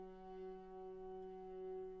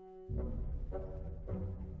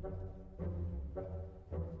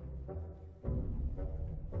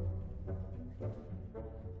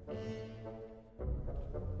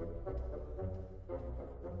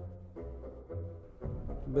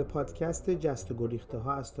به پادکست جست گریخته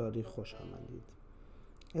ها از تاریخ خوش آمدید.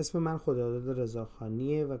 اسم من خداداد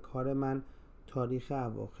رضاخانیه و کار من تاریخ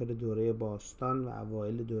اواخر دوره باستان و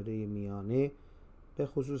اوایل دوره میانه به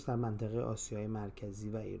خصوص در منطقه آسیای مرکزی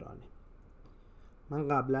و ایرانه. من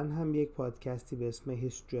قبلا هم یک پادکستی به اسم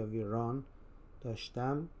History of Iran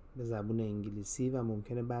داشتم به زبان انگلیسی و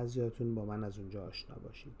ممکنه بعضیاتون با من از اونجا آشنا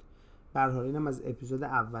باشید. به هر حال اینم از اپیزود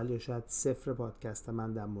اول یا شاید صفر پادکست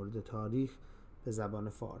من در مورد تاریخ به زبان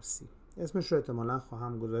فارسی. اسمش رو احتمالاً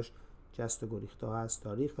خواهم گذاشت جست گریخته ها از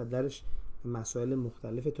تاریخ و درش به مسائل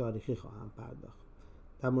مختلف تاریخی خواهم پرداخت.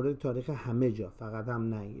 در مورد تاریخ همه جا، فقط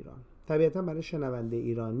هم نه ایران. طبیعتاً برای شنونده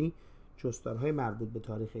ایرانی جستارهای مربوط به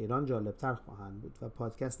تاریخ ایران جالبتر خواهند بود و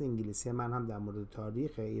پادکست انگلیسی من هم در مورد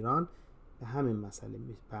تاریخ ایران به همین مسئله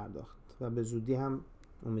پرداخت و به زودی هم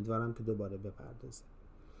امیدوارم که دوباره بپردازه.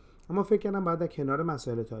 اما فکر کنم باید در کنار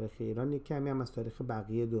مسائل تاریخ ایران یک کمی هم از تاریخ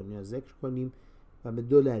بقیه دنیا ذکر کنیم و به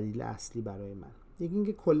دو دلیل اصلی برای من. یکی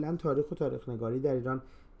اینکه کلا تاریخ و تاریخ نگاری در ایران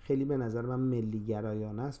خیلی به نظر من ملی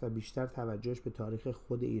گرایانه است و بیشتر توجهش به تاریخ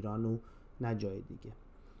خود ایران و نه جای دیگه.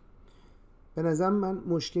 به نظر من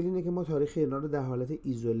مشکل اینه که ما تاریخ ایران رو در حالت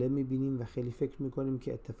ایزوله می‌بینیم و خیلی فکر می‌کنیم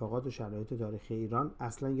که اتفاقات و شرایط تاریخ ایران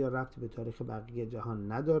اصلا یا ربطی به تاریخ بقیه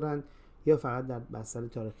جهان ندارن یا فقط در بستر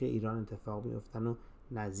تاریخ ایران اتفاق می‌افتن و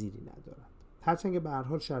نظیری ندارن. هرچند که به هر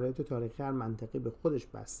حال شرایط تاریخی هر منطقه به خودش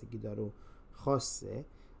بستگی داره و خاصه،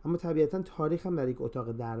 اما طبیعتاً تاریخ هم در یک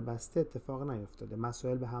اتاق دربسته اتفاق نیفتاده.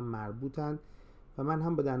 مسائل به هم مربوطن و من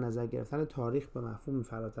هم با در نظر گرفتن تاریخ به مفهوم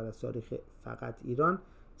فراتر از تاریخ فقط ایران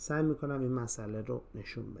سعی میکنم این مسئله رو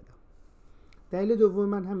نشون بدم. دلیل دوم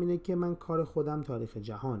من هم اینه که من کار خودم تاریخ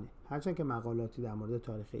جهانه. هرچند که مقالاتی در مورد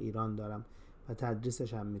تاریخ ایران دارم و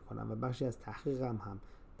تدریسش هم میکنم و بخشی از تحقیقم هم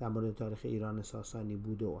در مورد تاریخ ایران ساسانی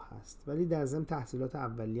بوده و هست، ولی در ضمن تحصیلات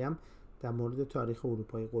اولیه‌ام در مورد تاریخ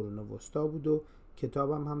اروپای قرون وسطا بود و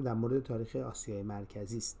کتابم هم در مورد تاریخ آسیای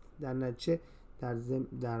مرکزی است. در نتیجه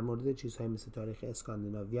در مورد چیزهای مثل تاریخ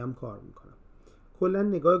اسکاندیناوی هم کار میکنم. کلا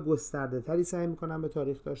نگاه گسترده تری سعی میکنم به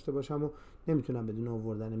تاریخ داشته باشم و نمیتونم بدون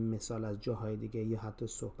آوردن مثال از جاهای دیگه یا حتی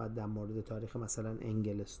صحبت در مورد تاریخ مثلا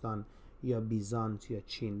انگلستان یا بیزانت یا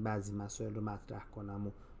چین بعضی مسائل رو مطرح کنم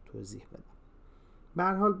و توضیح بدم. به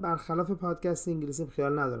هر حال برخلاف پادکست انگلیسی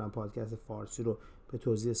خیال ندارم پادکست فارسی رو به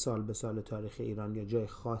توضیح سال به سال تاریخ ایران یا جای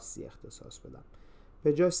خاصی اختصاص بدم.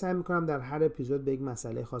 به جاش سعی میکنم در هر اپیزود به یک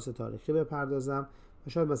مسئله خاص تاریخی بپردازم و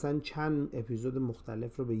شاید مثلا چند اپیزود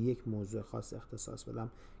مختلف رو به یک موضوع خاص اختصاص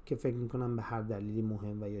بدم که فکر میکنم به هر دلیلی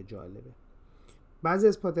مهم و یا جالبه. بعضی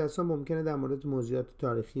از پادکست‌ها ممکنه در مورد موضوعات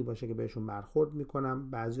تاریخی باشه که بهشون برخورد میکنم،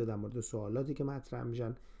 بعضی در مورد سوالاتی که مطرح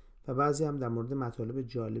میشن و بعضی هم در مورد مطالب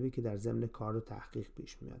جالبی که در ضمن کار و تحقیق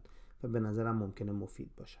پیش میاد و به نظرم ممکنه مفید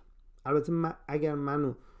باشه. البته اگر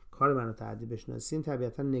کار منو تعدی بشناسین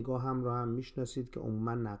طبیعتا نگاه هم رو هم میشناسید که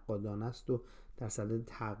عموما نقادانه است و در صدد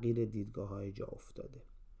تغییر دیدگاه‌های جا افتاده.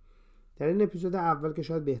 در این اپیزود اول که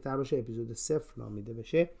شاید بهتر باشه اپیزود 0 نامیده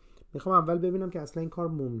بشه، میخوام اول ببینم که اصلا این کار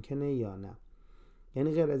ممکنه یا نه.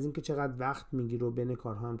 یعنی غیر از این که چقدر وقت میگیره و بین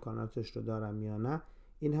کارها امکاناتش رو دارم یا نه،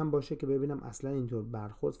 این هم باشه که ببینم اصلا اینطور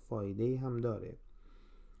برخورد فایده‌ای هم داره.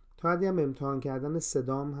 تا حدی هم امتحان کردن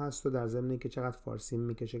صدام هست و در ضمن که چقدر فارسی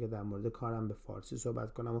میکشه که در مورد کارم به فارسی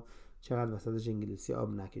صحبت کنم و چقدر وسطش انگلیسی آب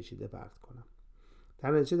نکشیده پرت کنم.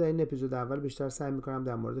 در نتیجه در این اپیزود اول بیشتر سعی میکنم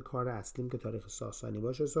در مورد کار اصلیم که تاریخ ساسانی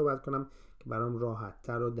باشه صحبت کنم که برام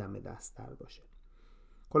راحت‌تر و دم دست‌تر باشه.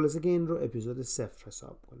 خلاصه که این رو اپیزود 0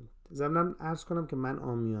 حساب کنید. ضمناً عرض کنم که من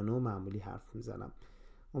عامیانه و معمولی حرف میزنم.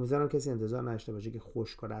 امیدوارم کسی انتظار نداشته باشه که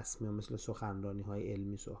خشک و رسمی و مثل سخنرانی‌های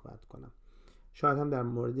علمی صحبت کنم. شاید هم در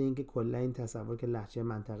مورد اینکه کلا این تصور که لهجه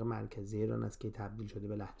منطقه مرکزی ایران است که تبدیل شده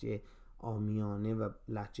به لهجه عامیانه و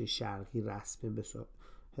لهجه شرقی رسمی به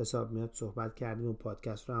حساب میاد صحبت کردیم و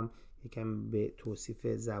پادکست رو هم یکم به توصیف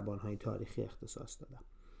زبان‌های تاریخی اختصاص دادم.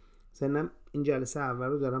 ضمن این جلسه اول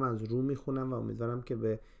رو دارم از رو میخونم و امیدوارم که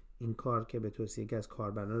به این کار که به توصیه یکی از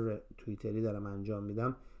کاربران توییتری دارم انجام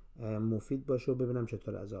میدم مفید باشه و ببینم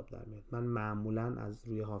چطور از آب در میاد. من معمولاً از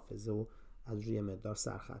روی حافظه و از روی مقدار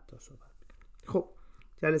سرخطا صحبت میکنم. خب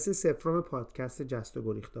جلسه 0 پادکست جست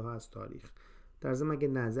گریخته ها از تاریخ. در ضمن اگه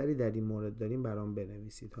نظری در این مورد دارین برام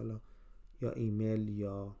بنویسید، حالا یا ایمیل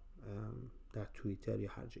یا در توییتر یا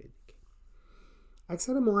هر جای دیگه.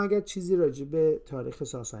 اکثر ما اگر چیزی راجع به تاریخ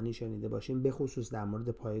ساسانی شنیده باشیم، به خصوص در مورد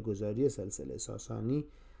پایه‌گذاری سلسله ساسانی،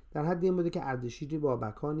 در حد این بوده که اردشیری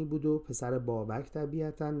بابکانی بود و پسر بابک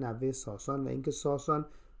طبیعتاً نوه ساسان و اینکه ساسان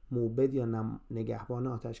موبد یا نگهبان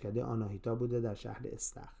آتشکده آناهیتا بوده در شهر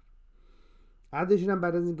استخر. اردشیر هم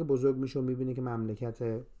بعد از اینکه بزرگ میشه و میبینه که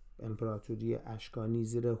مملکت امپراتوری اشکانی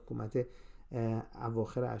زیر حکومت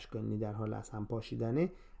اواخر اشکانی در حال از هم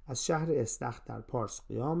پاشیدنه، از شهر استخر در پارس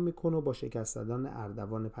قیام میکنه و با شکست دادن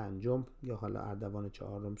اردوان پنجم یا حالا اردوان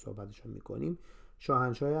چهارم صحبتشو میکنیم،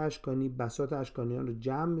 شاهنشاه اشکانی بساط اشکانیان رو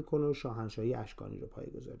جمع میکنه و شاهنشاهی اشکانی رو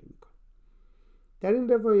پایه‌گذاری میکنه. در این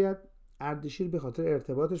روایت اردشیر به خاطر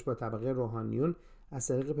ارتباطش با طبقه روحانیون از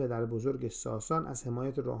طریق پدر بزرگ ساسان از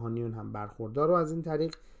حمایت روحانیون هم برخوردار و از این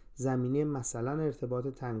طریق زمینه مثلا ارتباط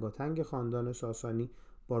تنگاتنگ خاندان ساسانی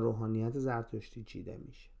با روحانیت زرتشتی چیده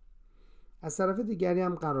میشه. از طرف دیگری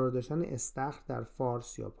هم قرار داشتن استخر در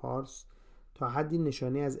فارس یا پارس تا حدی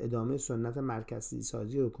نشانه از ادامه سنت مرکزی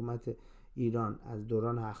سازی حکومت ایران از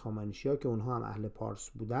دوران هخامنشی‌ها که اونها هم اهل پارس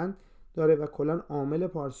بودند داره و کلاً عامل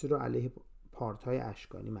پارسی رو علیه پارت‌های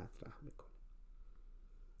اشکانی مطرح میکنه.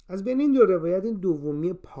 از بین این دو روایت این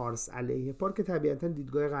دومی پارس علیه پارس که طبیعتاً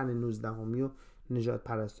دیدگاه قرن 19 و نژاد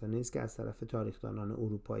پرستانه است که از طرف تاریخ‌دانان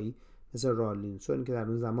اروپایی مثل رالینسون که در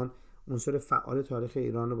اون زمان عنصر فعال تاریخ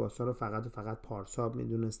ایران باستان رو فقط پارس‌ها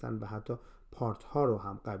میدونستن و حتی پارت‌ها رو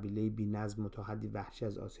هم قبیله بی‌نظم و تا حدی وحشی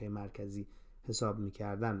از آسیای مرکزی حساب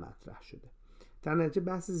می‌کردن مطرح شده. در نتیجه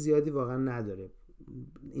بحث زیادی واقعا نداره.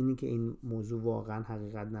 اینی که این موضوع واقعا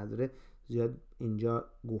حقیقت نداره زیاد اینجا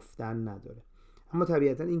گفتن نداره. اما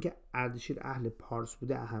طبیعتا اینکه اردشیر اهل پارس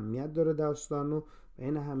بوده اهمیت داره داستانو و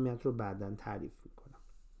این اهمیت رو بعداً تعریف میکنم.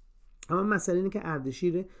 اما مسئله اینه که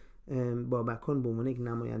اردشیر بابکان به عنوان یک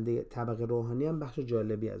نماینده طبقه روحانی هم بخش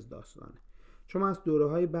جالبی از داستانه. شما از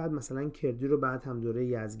دوره‌های بعد مثلا کردی رو بعد هم دوره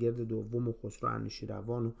یزدگرد دوم و خسرو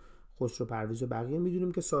انوشیروان و خسرو پرویز و بقیه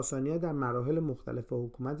میدونیم که ساسانی‌ها در مراحل مختلف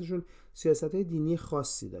حکومتشون سیاست‌های دینی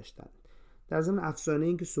خاصی داشتن. در ضمن افسانه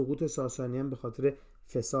این که سقوط ساسانیان به خاطر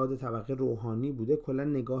فساد طبقه روحانی بوده کلا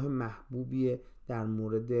نگاه محبوبیه در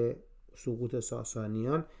مورد سقوط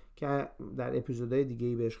ساسانیان که در اپیزودهای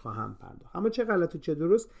دیگه‌ای بهش خواهم پرداخت. اما چه غلط و چه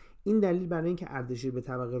درست، این دلیل برای اینکه اردشیر به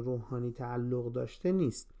طبقه روحانی تعلق داشته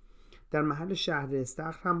نیست. در محل شهر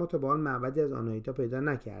استخر هم ما تا به حال معبدی از آناهیتا پیدا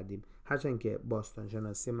نکردیم، هرچند که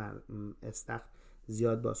باستانشناسی استخر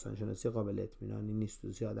زیاد باستانشناسی قابل اطمینانی نیست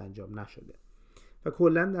و زیاد انجام نشده. و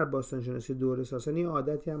کلا در باستانشناسی دوره ساسانی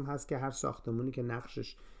عادتی هم هست که هر ساختمانی که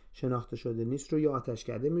نقشش شناخته شده نیست رو یا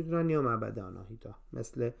آتشکده میدونن یا معبد آناهیتا،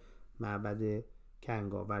 مثل معبد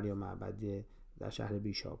کنگاور یا معبد در شهر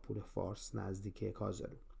بیشاپور فارس نزدیک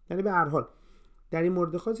کازرو. یعنی به هر حال در این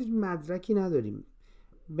مورد خاص هیچ مدرکی نداریم.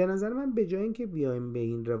 به نظر من به جای اینکه بیایم به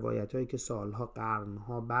این روایتایی که سالها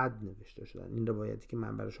قرنها بعد نوشته شدن، این روایتی که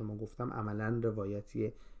من برای شما گفتم عملاً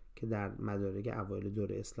روایتیه که در مدارک اوایل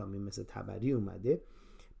دوره اسلامی مثل طبری اومده،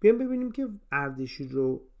 بیایم ببینیم که اردشیر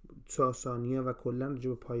رو ساسانیا و کلا راجع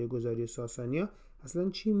به پایه‌گذاری ساسانیا اصلا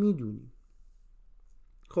چی میدونیم.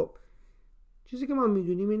 خب چیزی که ما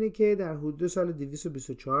میدونیم اینه که در حدود سال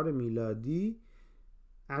 224 میلادی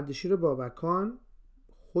اردشیر بابکان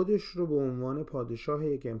خودش رو به عنوان پادشاه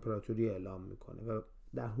یک امپراتوری اعلام میکنه و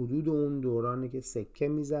در حدود اون دورانه که سکه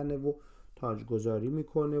میزنه و تاجگذاری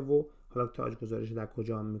میکنه و حالا تاجگذاریش در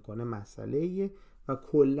کجا میکنه مسئله ایه و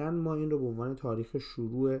کلن ما این رو به عنوان تاریخ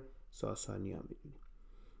شروع ساسانیا میدونیم.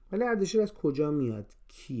 ولی اردشیر از کجا میاد؟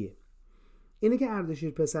 کیه؟ اینه که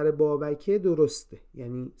اردشیر پسر بابکه درسته،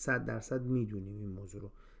 یعنی 100% میدونیم این موضوع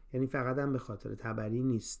رو، یعنی فقط هم به خاطر طبری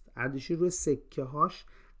نیست. اردشیر روی سکه هاش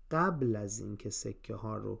قبل از این که سکه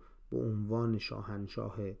ها رو به عنوان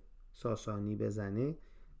شاهنشاه ساسانی بزنه،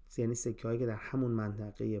 یعنی سکه هایی که در همون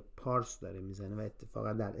منطقه پارس داره میزنه و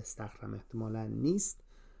اتفاقا در استخر هم احتمالاً نیست،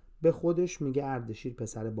 به خودش میگه اردشیر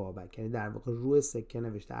پسر بابک. یعنی در واقع روی سکه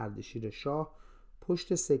نوشته اردشیر شاه،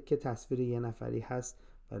 پشت سکه تصویر یه نفری هست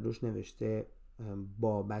و روش نوشته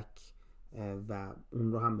بابک و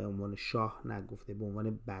اون رو هم به عنوان شاه نگفته، به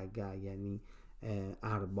عنوان بگه یعنی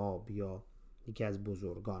ارباب یا یکی از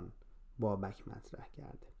بزرگان بابک مطرح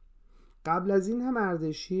کرده. قبل از این هم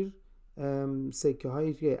اردشیر سکه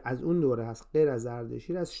هایی که از اون دوره هست غیر از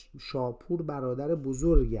اردشیر از شاپور برادر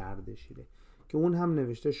بزرگ اردشیره که اون هم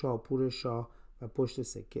نوشته شاپور شاه و پشت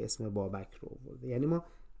سکه اسم بابک رو آورده. یعنی ما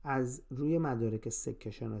از روی مدارک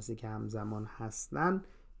سکه شناسی که همزمان هستن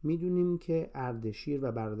میدونیم که اردشیر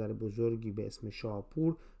و برادر بزرگی به اسم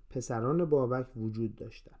شاپور پسران بابک وجود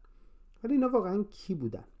داشتن. ولی اینا واقعا کی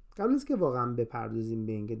بودن؟ قبل از که واقعا بپردازیم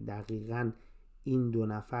به اینکه دقیقاً این دو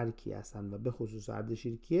نفر کی هستن و به خصوص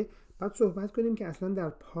اردشیر کیه، بعد صحبت کنیم که اصلا در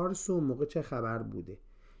پارس و موقع چه خبر بوده.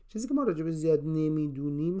 چیزی که ما راجع به زیاد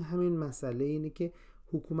نمیدونیم همین مسئله اینه که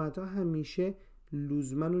حکومت‌ها همیشه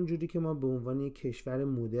لزوماً اونجوری که ما به عنوان یک کشور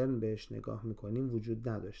مدرن بهش نگاه میکنیم وجود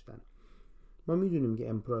نداشتن. ما میدونیم که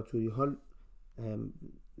امپراتوری ها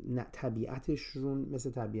طبیعتشون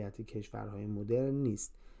مثل طبیعت کشورهای مدرن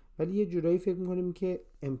نیست، ولی یه جورایی فکر میکنیم که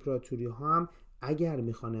امپراتوری ها هم اگر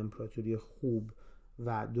میخوان امپراتوری خوب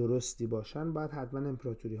و درستی باشن باید حتما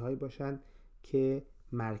امپراتوری هایی باشن که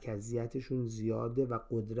مرکزیتشون زیاده و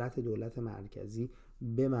قدرت دولت مرکزی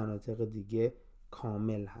به مناطق دیگه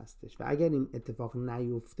کامل هستش و اگر این اتفاق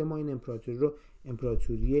نیفته ما این امپراتوری رو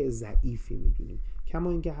امپراتوری ضعیفی میدونیم. کما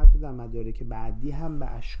اینکه حتی در مدارک بعدی هم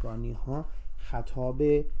به اشکانی ها خطاب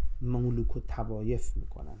مملوک و طوایف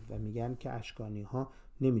میکنن و میگن که اشکانی ها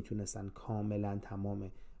نمیتونستن کاملا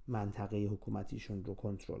تمام منطقه حکومتیشون رو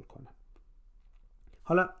کنترل کنن.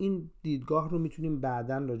 حالا این دیدگاه رو میتونیم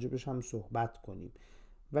بعداً راجبش هم صحبت کنیم،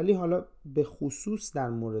 ولی حالا به خصوص در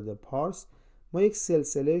مورد پارس ما یک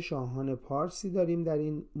سلسله شاهان پارسی داریم در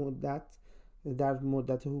این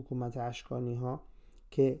مدت حکومت اشکانی ها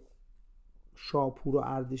که شاپور و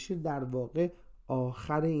اردشیر در واقع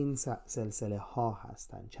آخر این سلسله ها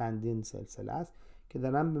هستن. چندین سلسله است که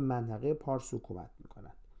دارن به منطقه پارس حکومت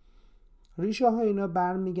میکنن. ریشه ها اینا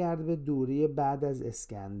برمیگرده به دوره بعد از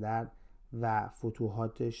اسکندر و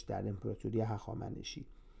فتوحاتش در امپراتوری هخامنشی.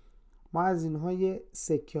 ما از اینها یه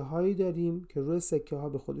سکه هایی داریم که روی سکه ها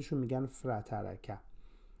به خودشون میگن فراترکه.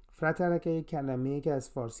 فراترکه یک کلمه‌ای که از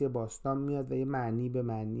فارسی باستان میاد و یه معنی به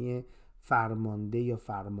معنی فرمانده یا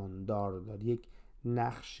فرماندار داره، یک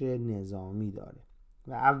نقش نظامی داره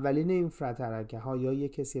و اولین این فراترکه ها یا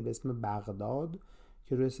یک کسی به اسم بغداد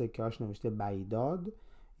که روی سکه هاش نوشته بیداد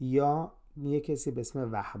یا یک کسی به اسم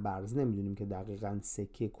وهبرز، نمیدونیم که دقیقاً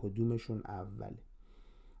سکه کدومشون اوله،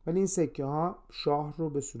 ولی این سکه ها شاه رو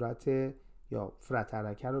به صورت یا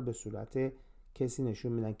فراترکه رو به صورت کسی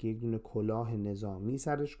نشون میدن که یک دونه کلاه نظامی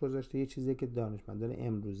سرش گذاشته، یه چیزی که دانشمندان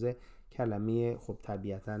امروزه کلمه خب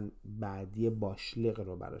طبیعتاً بعدی باشلیق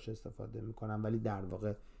رو براش استفاده میکنن، ولی در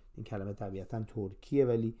واقع این کلمه طبیعتاً ترکیه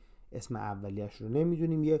ولی اسم اولیش رو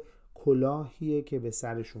نمیدونیم. یه کلاهیه که به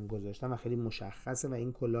سرشون گذاشتن و خیلی مشخصه و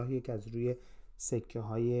این کلاهیه که از روی سکه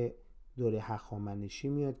های دوره هخامنشی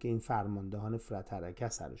میاد که این فرماندهان فراترکه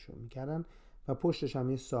سرشون میکردن و پشتش هم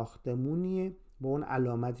یه ساختمونیه با اون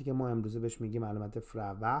علامتی که ما امروزه بهش میگیم علامت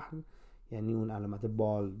فروهر، یعنی اون علامت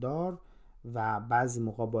بالدار و بعضی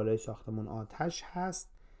موقع بالای ساختمون آتش هست.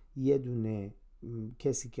 یه دونه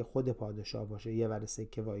کسی که خود پادشاه باشه یه ور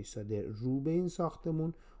سکه وایساده رو به این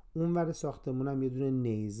ساختمون، اون ور ساختمون هم یه دونه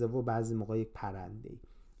نیزه و بعضی موقع یک پرنده‌ای.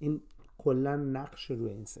 این کلا نقش روی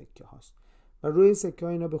این سکه هاست و روی این سکه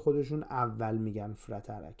ها اینا به خودشون اول میگن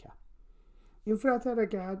فراترکه. این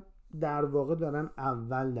فراترکه در واقع دارن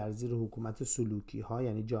اول در زیر حکومت سلوکی ها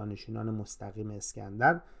یعنی جانشینان مستقیم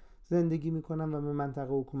اسکندر زندگی میکنن و به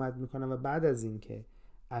منطقه حکومت میکنن و بعد از اینکه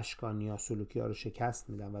اشکانی ها سلوکی ها رو شکست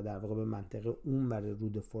میدن و در واقع به منطقه اون ور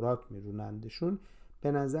رود فرات میرونندشون،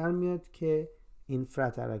 به نظر میاد که این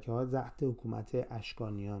فراترکه ها تحت حکومت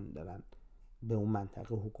اشکانیان دارن به اون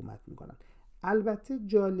منطقه حکومت میکنن. البته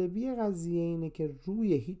جالبی قضیه اینه که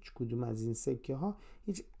روی هیچ کدوم از این سکه ها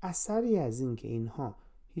هیچ اثری از این که اینها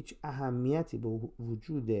هیچ اهمیتی به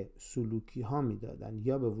وجود سلوکی ها میدادن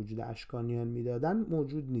یا به وجود اشکانیان میدادن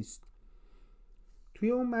موجود نیست. توی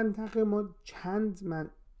اون منطقه ما چند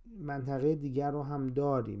منطقه دیگر رو هم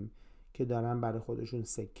داریم که دارن برای خودشون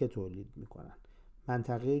سکه تولید میکنن.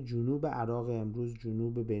 منطقه جنوب عراق امروز،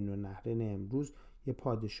 جنوب بین النهرین امروز، یه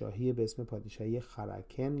پادشاهی به اسم پادشاهی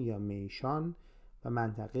خرکن یا میشان و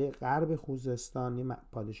منطقه غرب خوزستان یه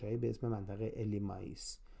پادشاهی به اسم منطقه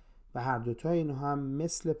الیماییس و هر دوتا اینها هم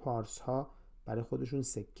مثل پارس ها برای خودشون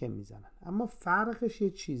سکه میزنن، اما فرقش یه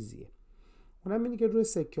چیزیه. اونم اینه که روی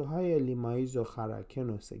سکه های الیماییس و خرکن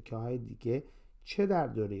و سکه های دیگه چه در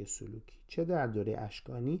دوره سلوکی چه در دوره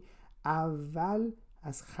اشکانی اول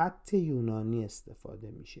از خط یونانی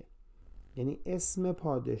استفاده میشه، یعنی اسم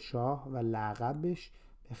پادشاه و لقبش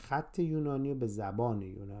به خط یونانی و به زبان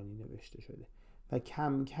یونانی نوشته شده و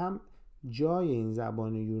کم کم جای این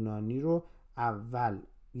زبان یونانی رو اول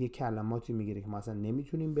یه کلماتی میگیره که ما اصلا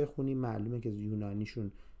نمیتونیم بخونیم، معلومه که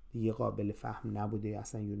یونانیشون دیگه قابل فهم نبوده،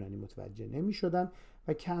 اصلا یونانی متوجه نمیشدن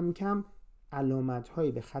و کم کم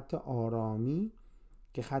علامت‌هایی به خط آرامی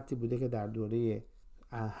که خطی بوده که در دوره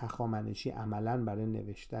هخامنشی عملاً برای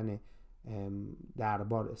نوشتن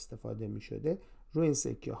دربار استفاده می شده روی این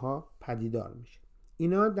سکه ها پدیدار میشه.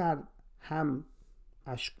 اینا در هم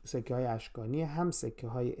سکه های اشکانی، هم سکه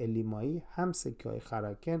های الیمایی، هم سکه های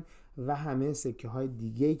خرکن و همه سکه های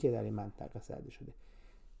دیگه‌ای که در این منطقه زده شده.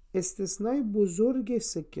 استثنای بزرگ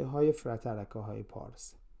سکه های فراترکه های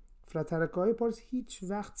پارس. فراترکه های پارس هیچ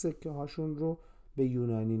وقت سکه هاشون رو به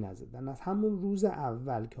یونانی نزدن. از همون روز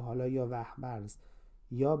اول که حالا یا وهبرز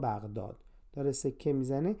یا بغداد داره سکه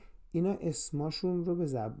میزنه، اینا اسماشون رو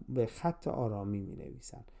به خط آرامی می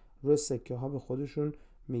نویسن. روی سکه ها به خودشون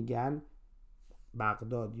میگن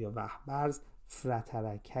بغداد یا وهبرز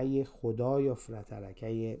فراترکه خدا یا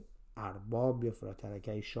فراترکه ارباب یا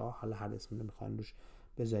فراترکه شاه، حالا هر اسمی رو میخواین روش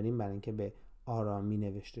بذاریم برای اینکه به آرامی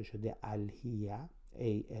نوشته شده، الهیه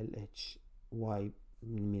ALHY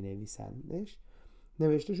می نویسندش،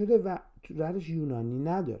 نوشته شده و درش یونانی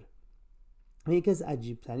نداره. یکی از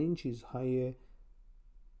عجیبترین چیزهای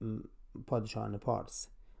پادشاهان پارس،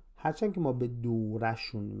 هرچند که ما به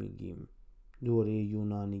دورشون میگیم دوره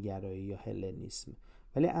یونانی گرایی یا هلنیسم،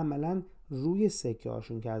 ولی عملا روی سکه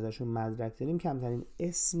هاشون که ازشون مدرک داریم کمترین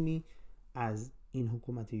اسمی از این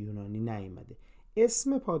حکومت یونانی نیامده.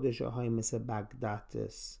 اسم پادشاه های مثل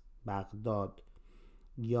بغداد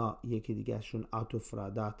یا یکی دیگهشون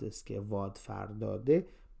آتوفراداتس که واد فرداده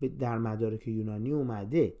در مدارک یونانی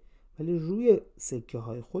اومده، ولی روی سکه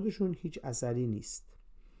های خودشون هیچ اثری نیست.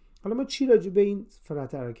 حالا ما چی راجع به این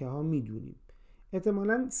فراترکه ها میدونیم؟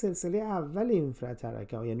 احتمالاً سلسله اول این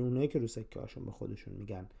فراترکه ها، یعنی اونایی که رو سکه هاشون به خودشون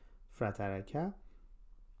میگن فراترکه،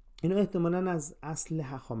 اینا احتمالاً از اصل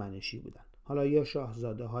هخامنشی بودن. حالا یا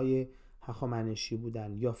شاهزاده های هخامنشی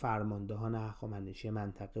بودن یا فرماندهان هخامنشی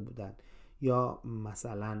منطقه بودن یا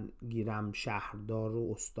مثلا گیرم شهردار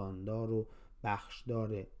و استاندار و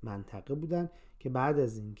بخشدار منطقه بودن که بعد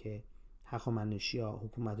از اینکه هخامنشی‌ها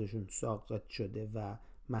حکومتشون ساقط شده و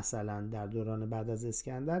مثلا در دوران بعد از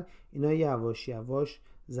اسکندر، اینا یواش یواش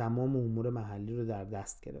زمام امور محلی رو در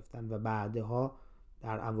دست گرفتن و بعدها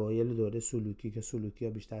در اوایل دوره سلوکی که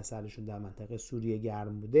سلوکی‌ها بیشتر سرشون در منطقه سوریه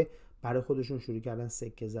گرم بوده، برای خودشون شروع کردن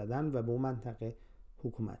سکه زدن و به اون منطقه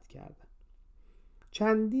حکومت کردن.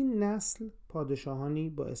 چندین نسل پادشاهانی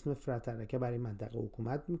با اسم فراترکه برای منطقه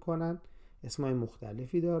حکومت میکنن، اسمای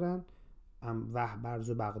مختلفی دارن. وهبرز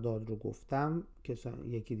و بغداد رو گفتم که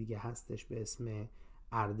یکی دیگه هستش به اسم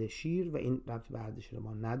اردشیر و این ربطی به اردشیر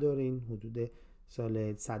ما نداره، این حدود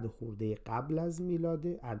سال 100 خورده قبل از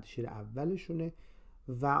میلاده، اردشیر اولشونه.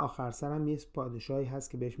 و آخر سر هم یه پادشاهی هست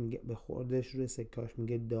که بهش میگه، به خوردش روی سکاش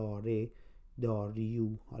میگه داریو،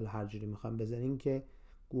 حالا هر جوری میخوام بذارین، که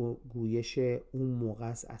گویش اون موقع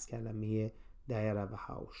از کلمه دایره و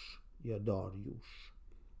هاوش یا داریوش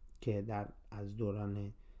که از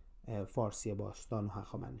دوران فارسی باستان و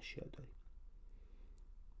هخامنشی ها داریم.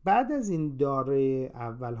 بعد از این داره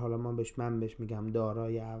اول، حالا من بهش میگم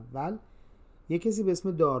دارای اول، یه کسی به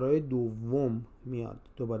اسم دارای دوم میاد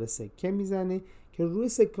دوباره سکه میزنه که روی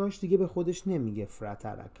سکهاش دیگه به خودش نمیگه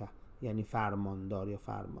فراترکه یعنی فرماندار یا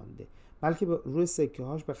فرمانده، بلکه روی سکه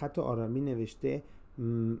هاش به خط آرامی نوشته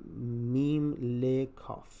میم ل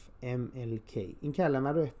کاف MLK. این کلمه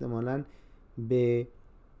رو احتمالاً به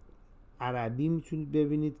عربی میتونید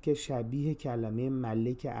ببینید که شبیه کلمه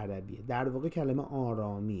ملک عربیه، در واقع کلمه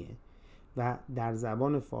آرامیه و در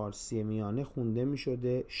زبان فارسی میانه خونده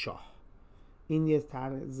میشده شاه. این یه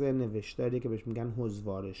طرز نوشتاریه که بهش میگن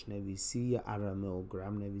حضوارش نویسی یا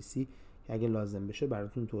ارامئوگرام نویسی که اگه لازم بشه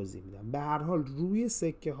براتون توضیح میدم. به هر حال روی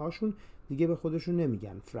سکه هاشون دیگه به خودشون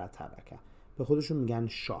نمیگن فراترکه، به خودشون میگن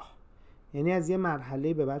شاه. یعنی از یه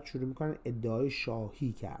مرحله به بعد شروع میکنن ادعای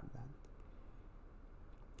شاهی کردن.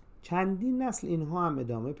 چندین نسل اینها هم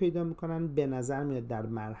ادامه پیدا میکنن. به نظر میاد در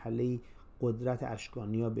مرحله قدرت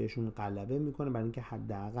اشکانی‌ها بهشون غلبه میکنه، برای اینکه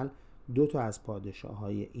حداقل 2 از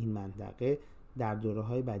پادشاه‌های این منطقه در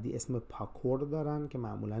دوره‌های بعدی اسم پاکور دارن که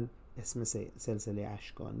معمولاً اسم سلسله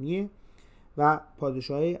اشکانیه و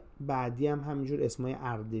پادشاه‌های بعدی هم همینجور اسمای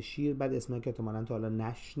اردشیر، بعد اسمایی که احتمالاً تا حالا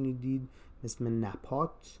نشنیدید اسم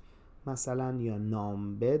نپات مثلا یا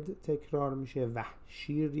نامبد تکرار میشه،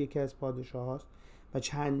 وحشیر یکی از پادشاه‌هاست و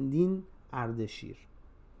چندین اردشیر.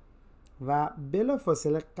 و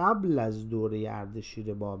بلافاصله قبل از دوره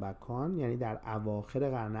اردشیر بابکان، یعنی در اواخر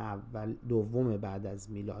قرن دوم بعد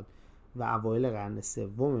از میلاد و اوایل قرن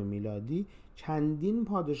سوم میلادی، چندین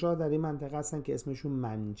پادشاه در این منطقه هستن که اسمشون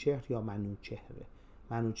منوچهر یا منوچهره،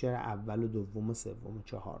 منوچهر اول و دوم و سوم و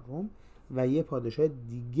چهارم، و یه پادشاه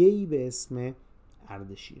دیگه‌ای به اسم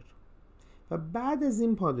اردشیر. و بعد از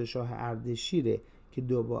این پادشاه اردشیره که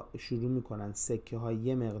شروع میکنن سکه های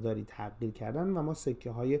یه مقداری تغییر کردن و ما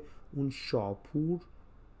سکه های اون شاپور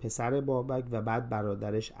پسر بابک و بعد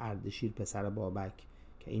برادرش اردشیر پسر بابک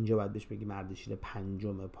که اینجا باید بهش بگیم اردشیر 5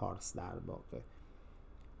 پارس در واقع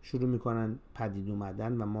شروع میکنن پدید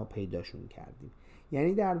اومدن و ما پیداشون کردیم.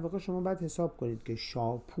 یعنی در واقع شما باید حساب کنید که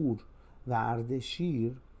شاپور و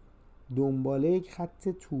اردشیر دنباله یک خط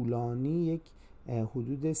طولانی، یک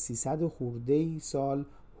حدود 300 خورده سال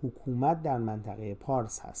حکومت در منطقه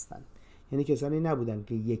پارس هستند. یعنی کسانی نبودن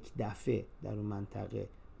که یک دفعه در اون منطقه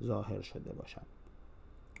ظاهر شده باشن.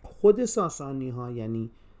 خود ساسانی ها یعنی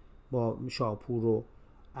با شاپور و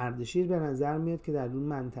اردشیر به نظر میاد که در اون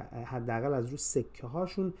منطقه حداقل از رو سکه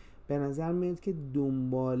هاشون به نظر میاد که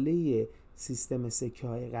دنباله سیستم سکه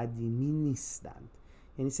های قدیمی نیستند.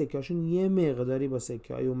 یعنی سکه هاشون یه مقداری با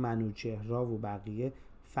سکه های و منوچهرها و بقیه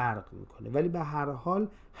فرق میکنه، ولی به هر حال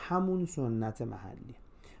همون سنت محلیه.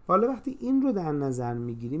 حالا وقتی این رو در نظر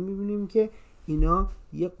میگیریم میبینیم که اینا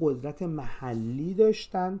یه قدرت محلی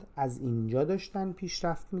داشتند، از اینجا داشتن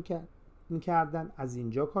پیشرفت میکردن، از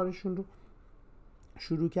اینجا کارشون رو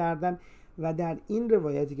شروع کردن و در این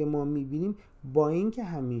روایتی که ما میبینیم با اینکه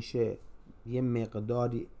همیشه یه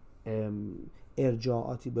مقداری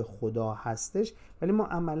ارجاعاتی به خدا هستش، ولی ما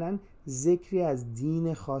عملاً ذکری از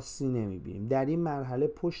دین خاصی نمیبینیم. در این مرحله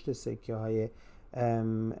پشت سکه های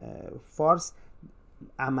فارس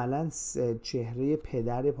عملاً چهره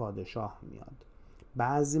پدر پادشاه میاد.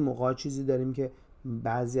 بعضی موقع چیزی داریم که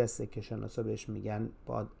بعضی از سکه شناسا بهش میگن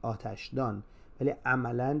آتشدان، ولی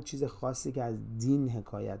عملاً چیز خاصی که از دین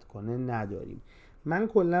حکایت کنه نداریم. من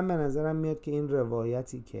کلاً به نظرم میاد که این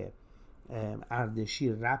روایتی که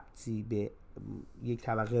اردشیر ربطی به یک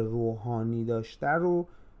طبقه روحانی داشته رو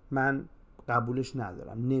من قبولش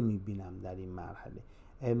ندارم، نمیبینم در این مرحله.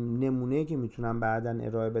 نمونه که میتونم بعداً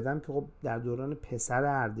ارائه بدم که خب در دوران پسر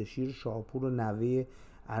اردشیر شاپور و نوه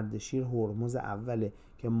اردشیر هرمز اوله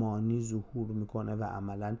که مانی ظهور میکنه و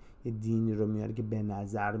عملاً یه دینی رو میاره که به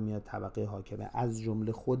نظر میاد طبقه حاکمه از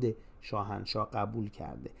جمله خود شاهنشاه قبول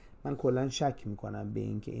کرده. من کلاً شک میکنم به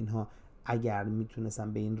این که اینها اگر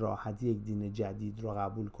میتونستن به این راحتی یک دین جدید رو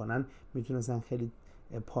قبول کنن، میتونستن خیلی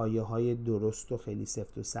پایه های درست و خیلی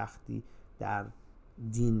سفت و سختی در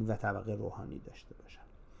دین و طبقه روحانی داشته باشن.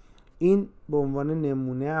 این به عنوان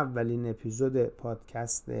نمونه اولین اپیزود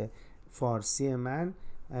پادکست فارسی من.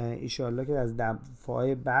 ایشالله که از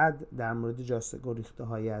دفعه بعد در مورد جاسته گریخته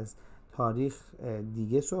های از تاریخ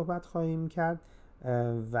دیگه صحبت خواهیم کرد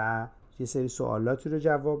و یه سری سوالاتی رو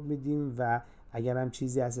جواب میدیم و اگر هم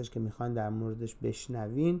چیزی هستش که میخواین در موردش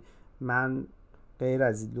بشنوین، من غیر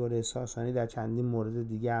از دوره ساسانی در چندین مورد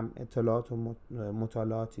دیگه هم اطلاعات و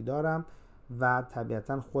مطالعاتی دارم و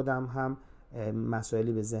طبیعتا خودم هم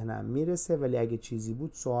مسائلی به ذهنم میرسه، ولی اگه چیزی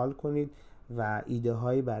بود سوال کنید و ایده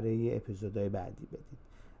هایی برای اپیزودهای بعدی بدید.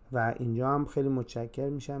 و اینجا هم خیلی متشکر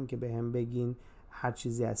میشم که به هم بگین هر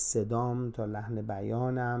چیزی از صدام تا لحن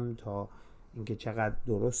بیانم تا اینکه چقدر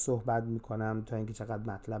درست صحبت میکنم تا اینکه چقدر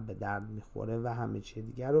مطلب به درد میخوره و همه چیز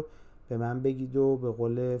دیگر رو به من بگید و به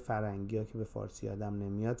قول فرنگی ها که به فارسی آدم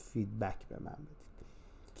نمیاد فیدبک به من بدید.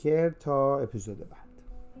 که تا اپیزود بعد.